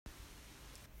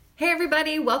Hey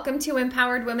everybody, welcome to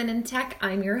Empowered Women in Tech.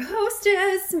 I'm your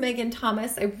hostess, Megan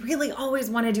Thomas. I really always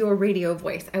want to do a radio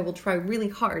voice. I will try really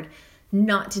hard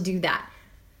not to do that.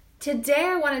 Today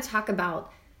I want to talk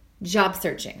about job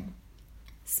searching.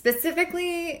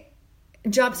 Specifically,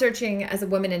 job searching as a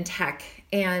woman in tech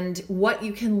and what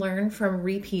you can learn from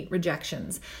repeat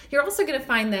rejections. You're also going to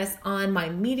find this on my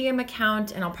Medium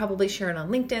account, and I'll probably share it on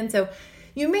LinkedIn. So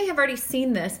you may have already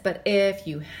seen this, but if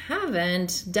you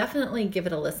haven't, definitely give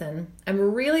it a listen. I'm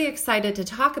really excited to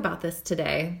talk about this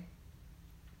today.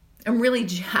 I'm really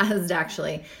jazzed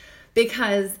actually,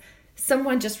 because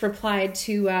someone just replied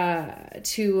to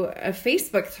a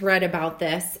Facebook thread about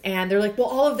this, and they're like, well,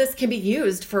 all of this can be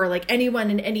used for like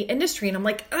anyone in any industry. And I'm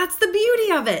like, that's the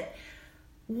beauty of it.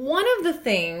 One of the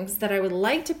things that I would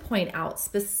like to point out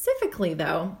specifically,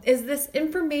 though, is this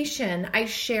information I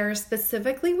share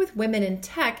specifically with women in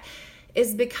tech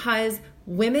is because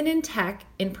women in tech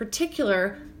in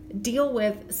particular deal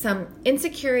with some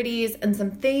insecurities and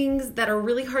some things that are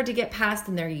really hard to get past,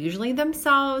 and they're usually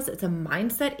themselves. It's a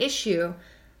mindset issue.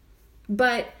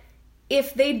 But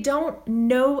if they don't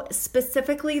know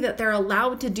specifically that they're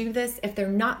allowed to do this, if they're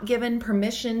not given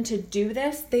permission to do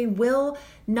this, they will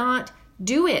not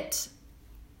do it.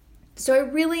 So I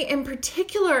really, in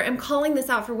particular, am calling this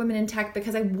out for women in tech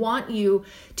because I want you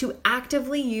to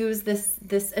actively use this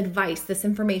advice, this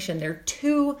information. There are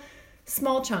two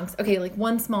small chunks, okay, like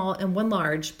one small and one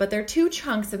large, but there are two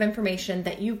chunks of information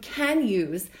that you can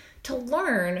use to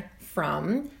learn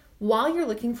from while you're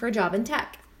looking for a job in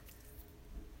tech.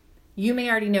 You may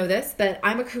already know this, but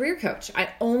I'm a career coach. I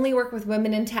only work with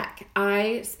women in tech.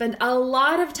 I spend a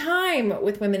lot of time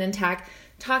with women in tech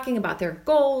talking about their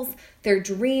goals, their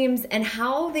dreams, and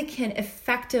how they can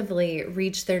effectively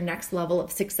reach their next level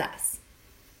of success.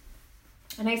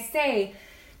 And I say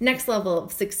next level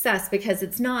of success because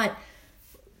it's not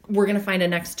we're going to find a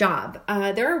next job.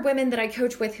 There are women that I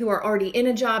coach with who are already in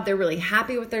a job. They're really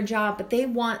happy with their job, but they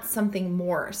want something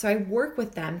more. So I work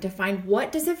with them to find,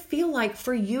 what does it feel like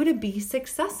for you to be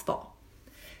successful?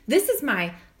 This is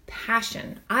my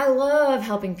passion. I love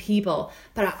helping people,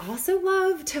 but I also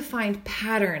love to find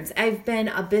patterns. I've been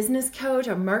a business coach,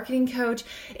 a marketing coach.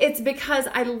 It's because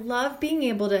I love being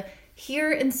able to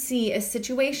hear and see a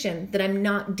situation that I'm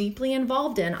not deeply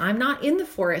involved in. I'm not in the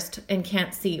forest and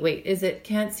can't see. Wait, is it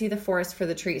can't see the forest for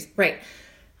the trees? Right.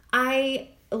 I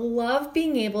love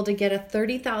being able to get a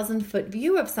 30,000 foot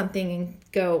view of something and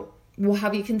go, well,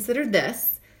 have you considered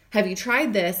this? Have you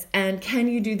tried this? And can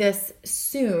you do this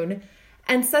soon?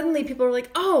 And suddenly people are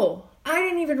like, oh, I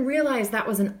didn't even realize that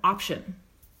was an option.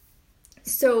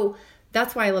 So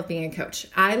that's why I love being a coach.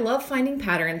 I love finding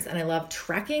patterns, and I love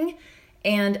tracking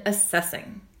and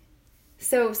assessing.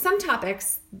 So some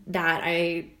topics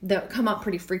that come up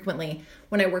pretty frequently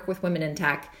when I work with women in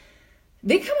tech,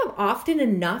 they come up often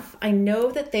enough. I know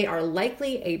that they are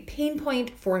likely a pain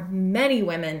point for many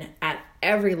women at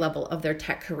every level of their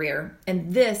tech career.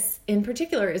 And this in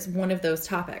particular is one of those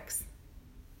topics.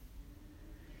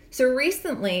 So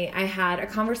recently I had a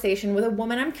conversation with a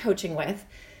woman I'm coaching with.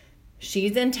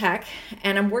 She's in tech,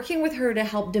 and I'm working with her to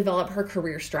help develop her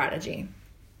career strategy.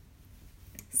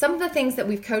 Some of the things that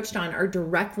we've coached on are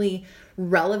directly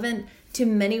relevant to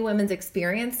many women's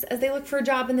experience as they look for a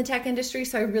job in the tech industry.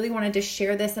 So I really wanted to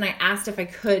share this, and I asked if I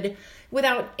could,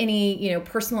 without any,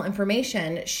 personal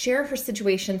information, share her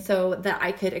situation so that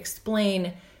I could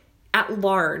explain at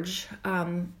large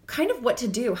kind of what to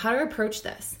do, how to approach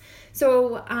this.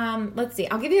 So let's see,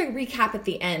 I'll give you a recap at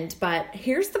the end, but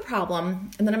here's the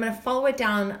problem. And then I'm going to follow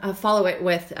it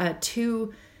with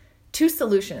two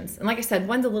solutions. And like I said,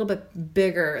 one's a little bit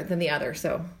bigger than the other,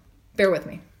 so bear with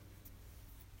me.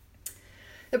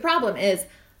 The problem is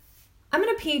I'm in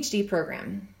a PhD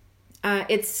program. I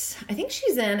think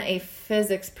she's in a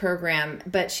physics program,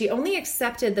 but she only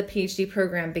accepted the PhD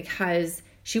program because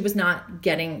she was not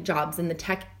getting jobs in the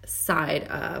tech side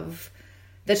of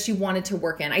that she wanted to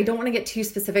work in. I don't want to get too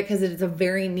specific because it is a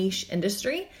very niche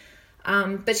industry.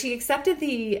 But she accepted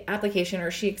the application, or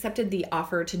she accepted the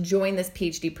offer to join this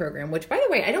PhD program, which, by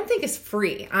the way, I don't think is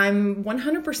free. I'm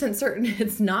 100% certain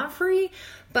it's not free,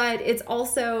 but it's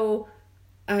also,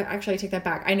 actually I take that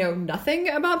back. I know nothing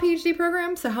about PhD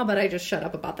programs, so how about I just shut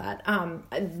up about that?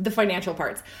 The financial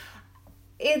parts.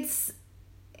 It's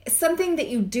something that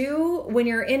you do when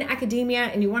you're in academia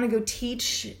and you want to go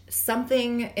teach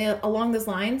something along those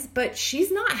lines, but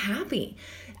she's not happy.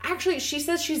 Actually, she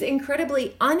says she's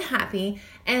incredibly unhappy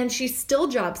and she's still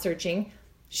job searching.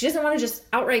 She doesn't want to just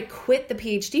outright quit the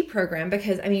PhD program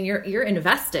because, you're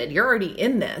invested. You're already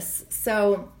in this.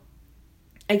 So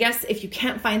I guess if you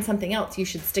can't find something else, you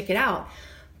should stick it out.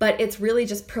 but it's really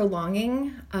just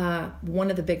prolonging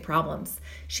one of the big problems.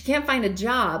 She can't find a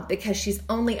job because she's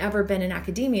only ever been in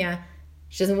academia.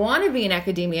 She doesn't want to be in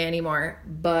academia anymore,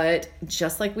 but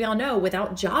just like we all know,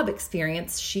 without job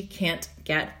experience, she can't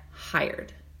get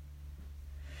hired.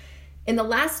 In the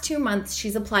last 2 months,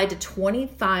 she's applied to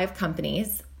 25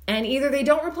 companies, and either they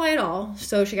don't reply at all,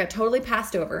 so she got totally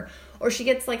passed over, or she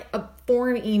gets like a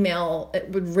form email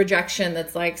with rejection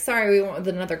that's like, sorry, we went with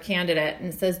another candidate,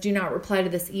 and it says, do not reply to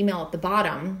this email at the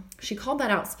bottom. She called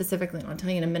that out specifically, and I'll tell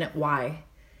you in a minute why.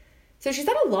 So she's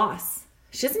at a loss.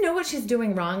 She doesn't know what she's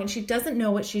doing wrong, and she doesn't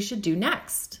know what she should do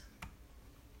next.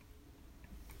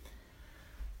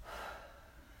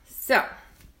 So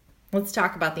let's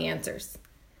talk about the answers.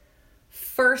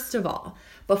 First of all,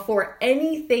 before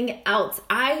anything else,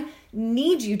 I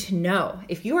need you to know,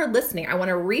 if you are listening, I want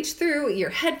to reach through your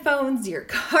headphones, your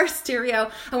car stereo.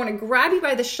 I want to grab you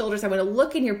by the shoulders. I want to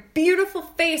look in your beautiful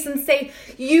face and say,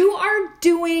 you are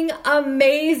doing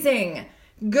amazing.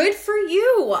 Good for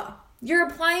you. You're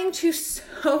applying to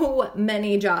so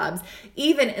many jobs,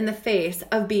 even in the face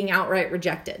of being outright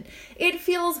rejected. It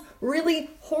feels really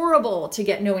horrible to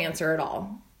get no answer at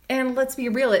all. And let's be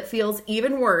real, it feels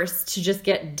even worse to just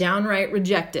get downright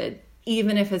rejected,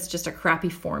 even if it's just a crappy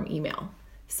form email.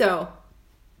 So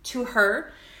to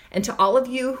her and to all of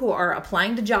you who are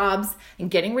applying to jobs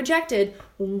and getting rejected,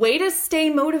 way to stay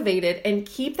motivated and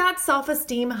keep that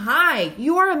self-esteem high.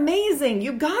 You are amazing.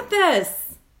 You got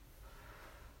this.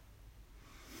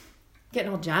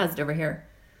 Getting all jazzed over here.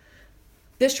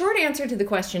 The short answer to the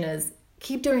question is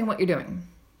keep doing what you're doing.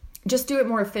 Just do it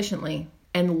more efficiently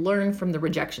and learn from the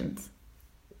rejections.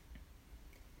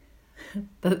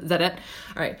 Is that it?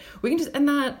 All right. We can just end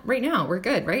that right now. We're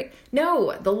good, right?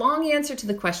 No, the long answer to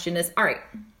the question is, all right,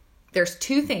 there's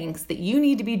 2 things that you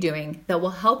need to be doing that will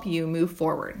help you move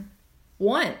forward.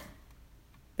 1,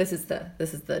 this is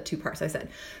the 2 parts I said.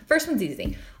 First one's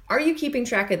easy. Are you keeping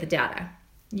track of the data?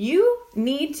 You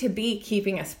need to be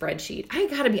keeping a spreadsheet. I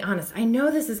gotta be honest. I know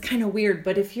this is kind of weird,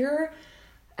 but if you're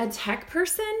a tech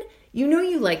person, you know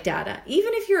you like data.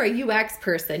 Even if you're a UX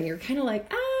person, you're kind of like,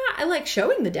 I like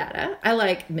showing the data. I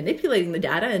like manipulating the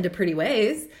data into pretty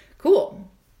ways. Cool.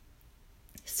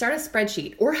 Start a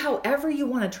spreadsheet or however you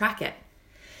want to track it.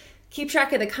 Keep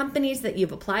track of the companies that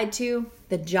you've applied to,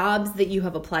 the jobs that you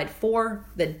have applied for,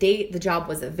 the date the job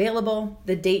was available,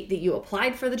 the date that you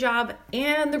applied for the job,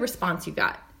 and the response you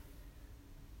got.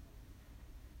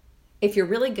 If you're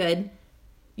really good,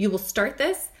 you will start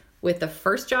this with the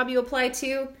first job you apply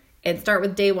to and start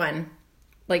with day 1.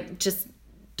 Like, just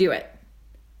do it.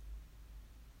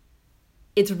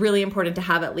 It's really important to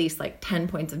have at least like 10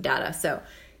 points of data. So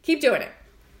keep doing it.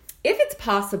 If it's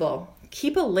possible,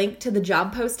 keep a link to the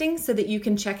job posting so that you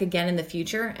can check again in the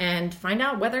future and find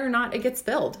out whether or not it gets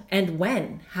filled and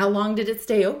when. How long did it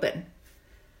stay open?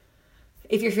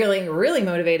 If you're feeling really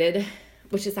motivated,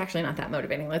 which is actually not that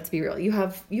motivating, let's be real. You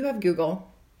have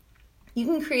Google. You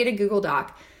can create a Google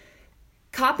Doc.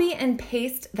 Copy and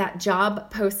paste that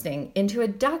job posting into a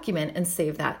document and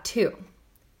save that too.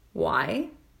 Why?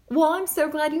 Well, I'm so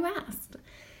glad you asked.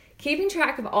 Keeping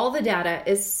track of all the data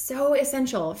is so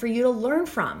essential for you to learn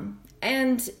from,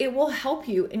 and it will help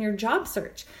you in your job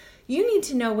search. You need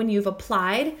to know when you've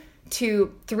applied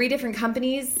to 3 different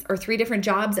companies or 3 different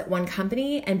jobs at one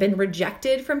company and been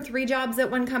rejected from 3 jobs at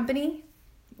one company.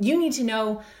 You need to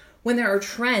know when there are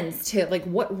trends to like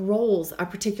what roles a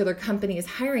particular company is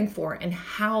hiring for and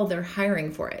how they're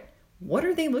hiring for it. What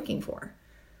are they looking for?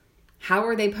 How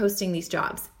are they posting these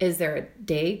jobs? Is there a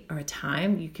date or a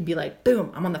time? You can be like,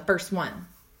 boom, I'm on the first one.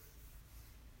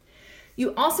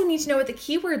 You also need to know what the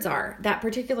keywords are that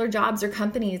particular jobs or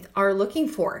companies are looking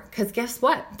for, because guess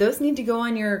what? Those need to go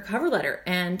on your cover letter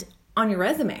and on your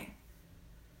resume.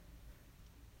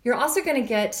 You're also going to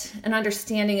get an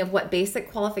understanding of what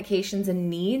basic qualifications and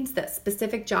needs that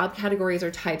specific job categories or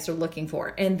types are looking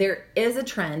for. And there is a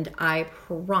trend, I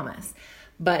promise.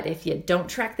 But if you don't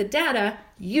track the data,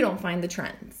 you don't find the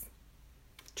trends.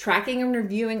 Tracking and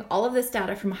reviewing all of this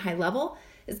data from a high level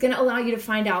is going to allow you to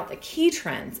find out the key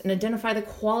trends and identify the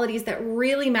qualities that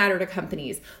really matter to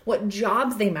companies, what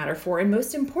jobs they matter for, and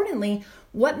most importantly,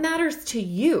 what matters to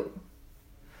you.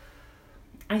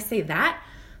 I say that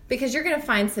because you're going to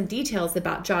find some details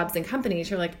about jobs and companies.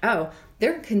 You're like, oh,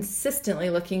 they're consistently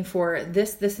looking for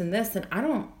this, this, and this. And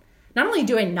not only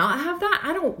do I not have that,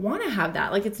 I don't want to have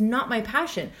that. Like, it's not my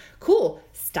passion. Cool.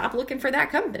 Stop looking for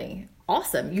that company.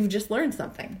 Awesome. You've just learned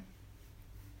something.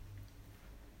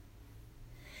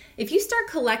 If you start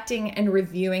collecting and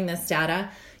reviewing this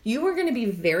data, you are going to be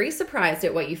very surprised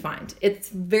at what you find. It's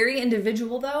very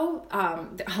individual though.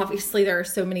 Obviously there are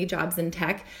so many jobs in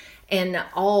tech, in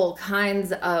all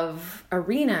kinds of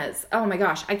arenas. Oh my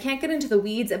gosh, I can't get into the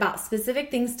weeds about specific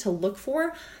things to look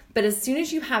for, but as soon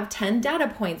as you have 10 data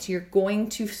points, you're going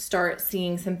to start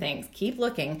seeing some things. Keep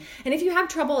looking. And if you have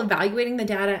trouble evaluating the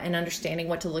data and understanding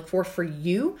what to look for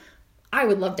you, I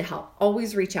would love to help.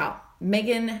 Always reach out.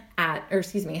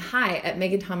 hi at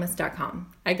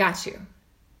meganthomas.com. I got you.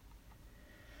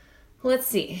 Let's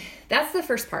see. That's the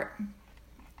first part.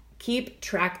 Keep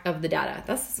track of the data.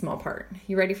 That's the small part.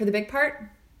 You ready for the big part?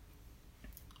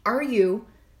 Are you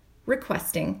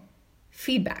requesting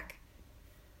feedback?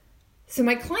 So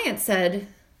my client said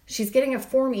she's getting a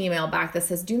form email back that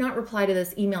says, do not reply to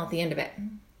this email at the end of it.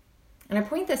 And I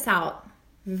point this out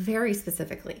very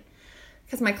specifically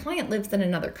because my client lives in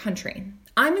another country.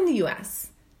 I'm in the US.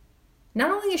 Not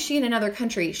only is she in another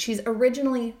country, she's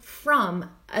originally from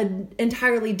an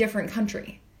entirely different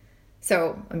country.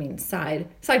 So,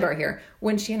 sidebar here.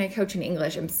 When she and I coach in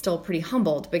English, I'm still pretty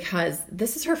humbled because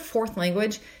this is her fourth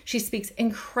language. She speaks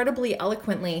incredibly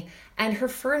eloquently, and her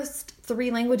first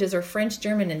 3 languages are French,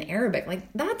 German, and Arabic. Like,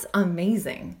 that's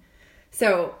amazing.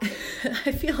 So,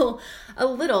 I feel a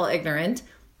little ignorant,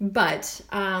 but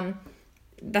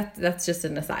that's just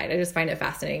an aside. I just find it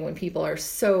fascinating when people are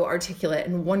so articulate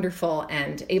and wonderful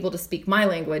and able to speak my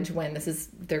language when this is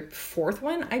their 4th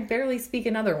one. I barely speak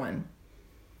another one.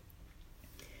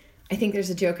 I think there's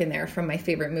a joke in there from my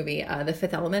favorite movie, The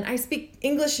Fifth Element. I speak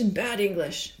English and bad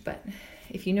English, but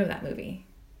if you know that movie,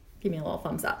 give me a little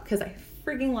thumbs up because I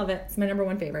freaking love it. It's my number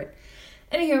 1 favorite.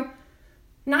 Anywho,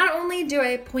 not only do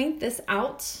I point this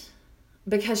out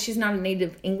because she's not a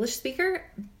native English speaker,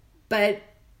 I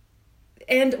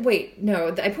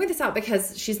point this out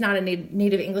because she's not a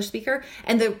native English speaker,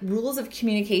 and the rules of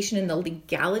communication and the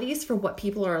legalities for what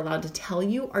people are allowed to tell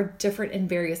you are different in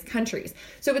various countries.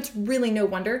 So it's really no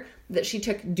wonder that she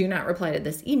took do not reply to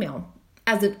this email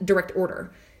as a direct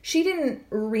order. She didn't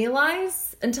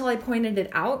realize until I pointed it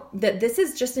out that this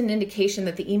is just an indication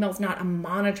that the email is not a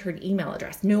monitored email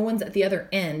address. No one's at the other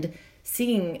end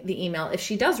seeing the email if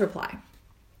she does reply.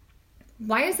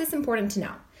 Why is this important to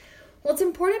know? Well, it's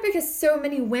important because so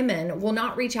many women will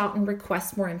not reach out and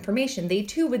request more information. They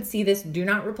too would see this do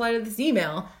not reply to this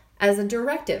email as a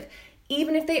directive,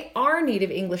 even if they are native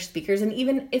English speakers and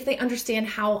even if they understand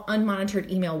how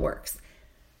unmonitored email works.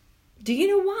 Do you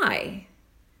know why?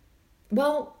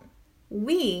 Well,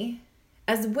 we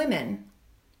as women,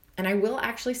 and I will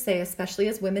actually say especially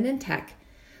as women in tech,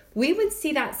 we would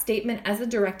see that statement as a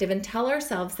directive and tell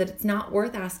ourselves that it's not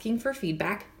worth asking for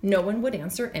feedback. No one would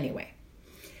answer anyway.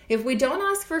 If we don't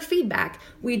ask for feedback,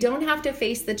 we don't have to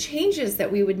face the changes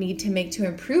that we would need to make to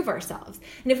improve ourselves.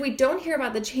 And if we don't hear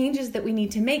about the changes that we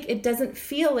need to make, it doesn't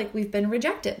feel like we've been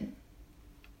rejected.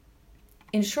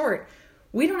 In short,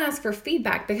 we don't ask for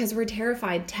feedback because we're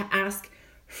terrified to ask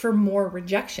for more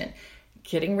rejection.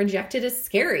 Getting rejected is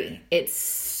scary. It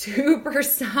super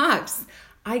sucks.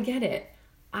 I get it.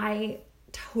 I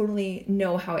totally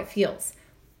know how it feels.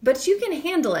 But you can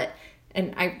handle it.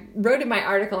 And I wrote in my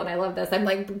article, and I love this, I'm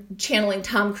like channeling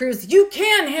Tom Cruise, you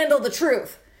can handle the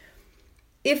truth.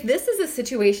 If this is a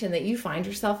situation that you find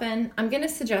yourself in, I'm going to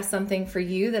suggest something for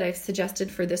you that I've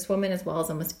suggested for this woman as well as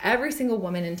almost every single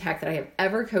woman in tech that I have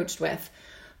ever coached with.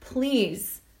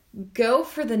 Please go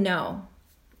for the no.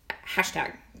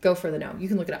 Hashtag go for the no. You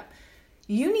can look it up.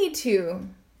 You need to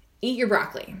eat your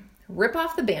broccoli, rip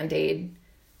off the Band-Aid,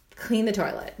 clean the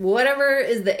toilet. Whatever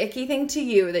is the icky thing to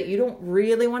you that you don't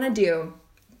really want to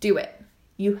do it.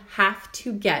 You have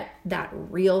to get that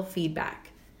real feedback.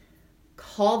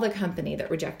 Call the company that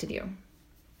rejected you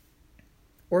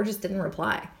or just didn't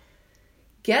reply.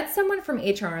 Get someone from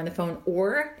HR on the phone,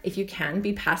 or if you can,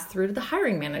 be passed through to the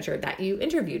hiring manager that you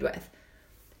interviewed with.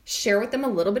 Share with them a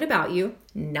little bit about you,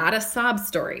 not a sob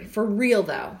story. For real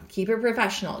though, keep it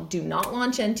professional. Do not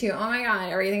launch into, oh my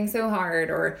God, everything's so hard,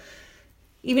 or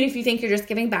even if you think you're just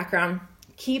giving background,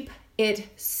 keep it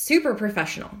super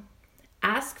professional.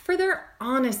 Ask for their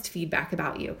honest feedback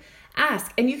about you.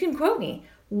 Ask, and you can quote me,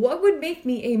 what would make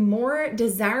me a more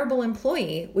desirable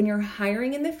employee when you're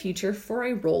hiring in the future for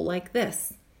a role like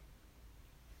this?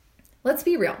 Let's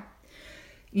be real.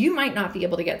 You might not be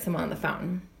able to get someone on the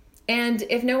phone. And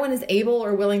if no one is able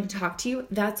or willing to talk to you,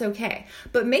 that's okay.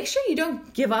 But make sure you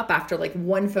don't give up after like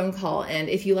one phone call. And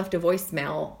if you left a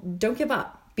voicemail, don't give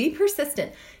up. Be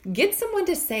persistent. Get someone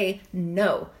to say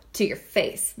no to your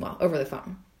face, over the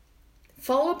phone.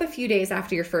 Follow up a few days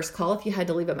after your first call if you had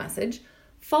to leave a message.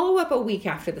 Follow up a week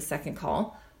after the second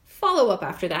call. Follow up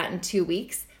after that in 2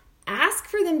 weeks. Ask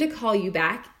for them to call you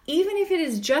back, even if it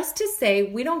is just to say,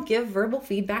 we don't give verbal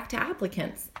feedback to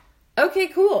applicants. Okay,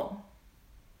 cool.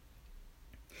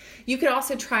 You could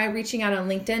also try reaching out on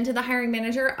LinkedIn to the hiring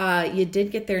manager. You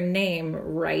did get their name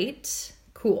right.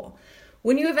 Cool.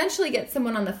 When you eventually get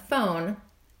someone on the phone,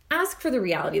 ask for the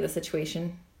reality of the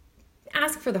situation.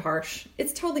 Ask for the harsh.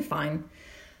 It's totally fine.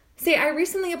 Say, I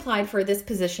recently applied for this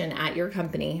position at your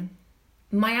company.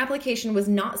 My application was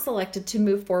not selected to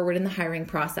move forward in the hiring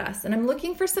process, and I'm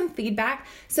looking for some feedback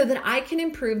so that I can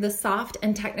improve the soft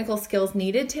and technical skills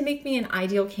needed to make me an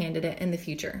ideal candidate in the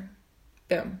future.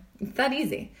 Boom. It's that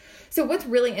easy. So what's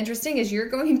really interesting is you're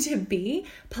going to be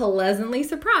pleasantly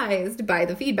surprised by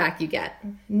the feedback you get.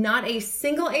 Not a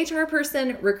single HR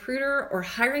person, recruiter, or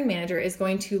hiring manager is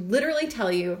going to literally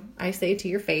tell you, I say to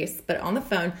your face, but on the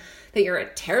phone, that you're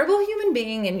a terrible human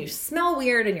being and you smell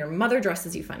weird and your mother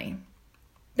dresses you funny.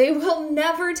 They will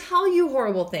never tell you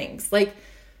horrible things. Like,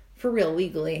 for real,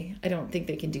 legally, I don't think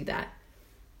they can do that.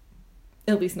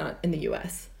 At least not in the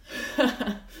US.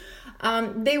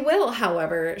 They will,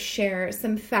 however, share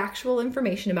some factual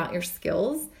information about your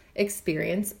skills,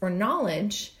 experience, or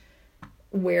knowledge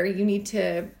where you need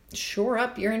to shore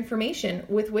up your information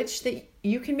with which that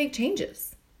you can make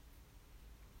changes.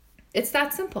 It's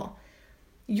that simple.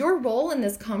 Your role in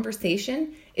this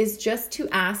conversation is just to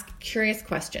ask curious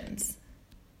questions.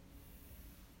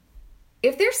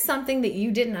 If there's something that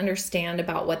you didn't understand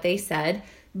about what they said,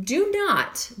 do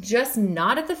not just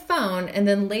nod at the phone and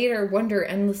then later wonder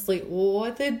endlessly,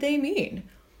 what did they mean?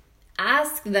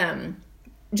 Ask them.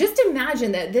 Just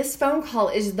imagine that this phone call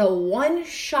is the one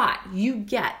shot you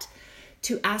get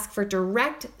to ask for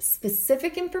direct,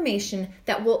 specific information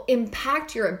that will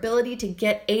impact your ability to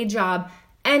get a job,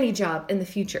 any job in the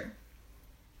future.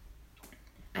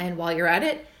 And while you're at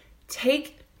it,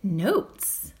 take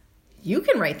notes. You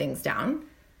can write things down.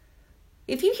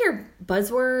 If you hear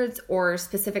buzzwords or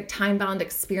specific time-bound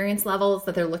experience levels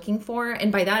that they're looking for,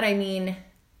 and by that I mean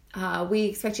we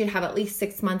expect you to have at least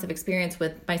 6 months of experience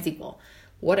with MySQL,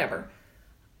 whatever,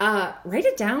 write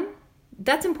it down.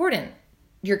 That's important.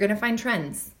 You're going to find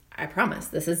trends. I promise.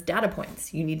 This is data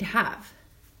points you need to have.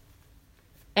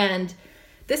 And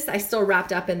this I still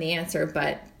wrapped up in the answer,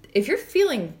 but if you're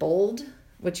feeling bold,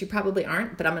 which you probably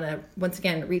aren't, but I'm going to once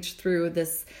again reach through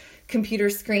this computer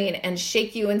screen and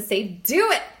shake you and say,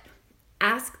 do it.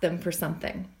 Ask them for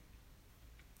something.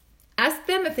 Ask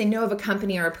them if they know of a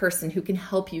company or a person who can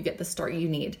help you get the start you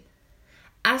need.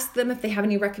 Ask them if they have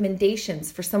any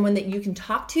recommendations for someone that you can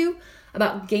talk to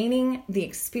about gaining the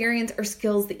experience or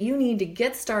skills that you need to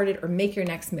get started or make your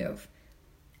next move.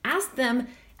 Ask them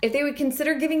if they would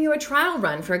consider giving you a trial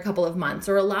run for a couple of months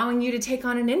or allowing you to take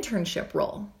on an internship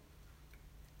role.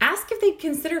 Ask if they'd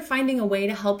consider finding a way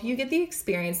to help you get the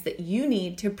experience that you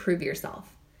need to prove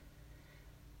yourself.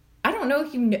 I don't know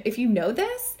if you know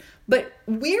this, but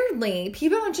weirdly,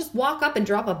 people don't just walk up and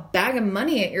drop a bag of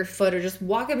money at your foot or just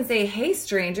walk up and say, hey,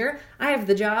 stranger, I have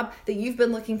the job that you've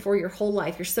been looking for your whole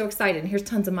life. You're so excited and here's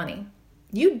tons of money.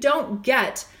 You don't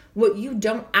get what you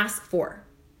don't ask for.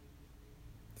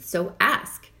 So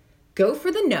ask. Go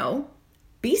for the no.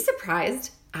 Be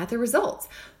surprised at the results.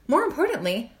 More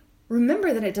importantly,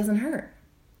 remember that it doesn't hurt.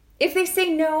 If they say,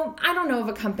 no, I don't know of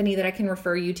a company that I can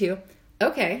refer you to.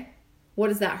 Okay, what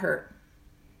does that hurt?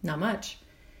 Not much.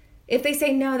 If they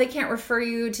say, no, they can't refer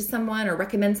you to someone or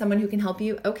recommend someone who can help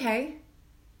you. Okay,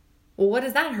 well, what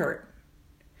does that hurt?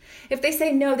 If they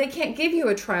say, no, they can't give you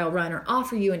a trial run or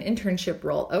offer you an internship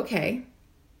role. Okay,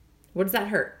 what does that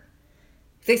hurt?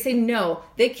 If they say, no,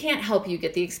 they can't help you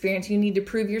get the experience you need to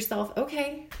prove yourself.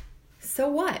 Okay, so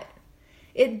what?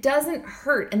 It doesn't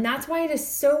hurt. And that's why it is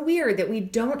so weird that we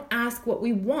don't ask for what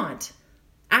we want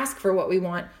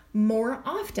more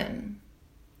often.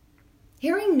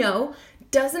 Hearing no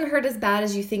doesn't hurt as bad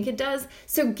as you think it does.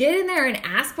 So get in there and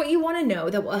ask what you want to know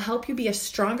that will help you be a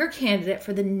stronger candidate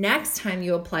for the next time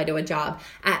you apply to a job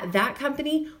at that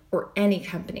company or any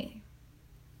company.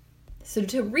 So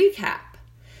to recap,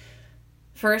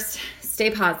 first, stay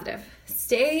positive.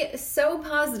 Stay so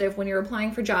positive when you're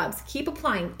applying for jobs. Keep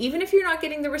applying. Even if you're not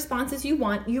getting the responses you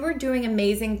want, you are doing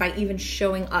amazing by even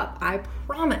showing up. I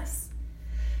promise.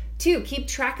 2, keep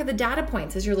track of the data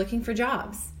points as you're looking for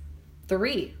jobs.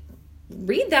 3,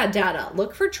 read that data.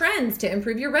 Look for trends to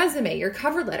improve your resume, your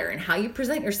cover letter, and how you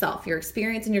present yourself, your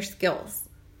experience, and your skills.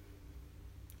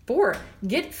 4,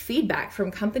 get feedback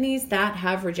from companies that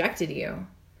have rejected you.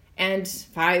 And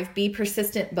 5, be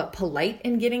persistent but polite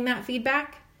in getting that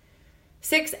feedback.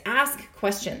 6, ask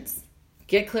questions,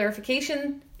 get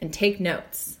clarification, and take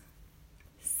notes.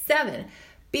 7,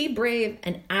 be brave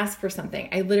and ask for something.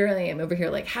 I literally am over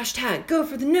here like, #go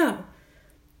for the no.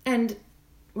 And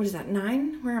what is that,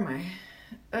 9? Where am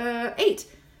I? 8,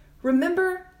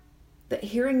 remember that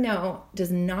hearing no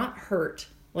does not hurt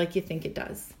like you think it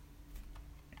does.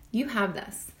 You have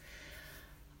this.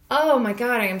 Oh my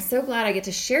God, I am so glad I get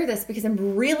to share this because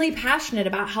I'm really passionate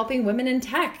about helping women in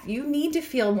tech. You need to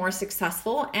feel more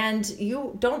successful and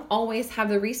you don't always have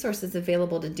the resources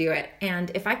available to do it. And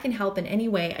if I can help in any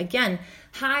way, again,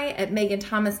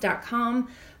 hi@meganthomas.com.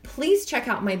 Please check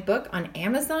out my book on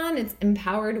Amazon. It's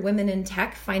Empowered Women in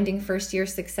Tech, Finding First Year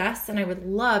Success. And I would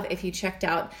love if you checked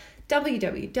out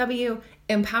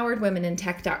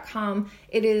www.empoweredwomenintech.com.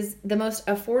 It is the most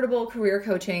affordable career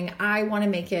coaching. I want to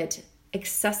make it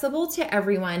accessible to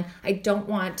everyone. I don't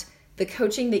want the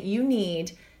coaching that you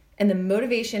need and the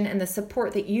motivation and the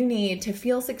support that you need to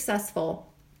feel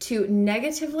successful to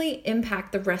negatively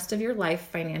impact the rest of your life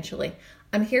financially.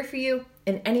 I'm here for you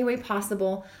in any way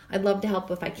possible. I'd love to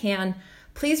help if I can.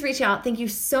 Please reach out. Thank you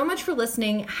so much for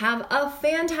listening. Have a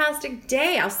fantastic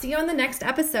day. I'll see you on the next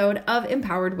episode of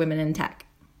Empowered Women in Tech.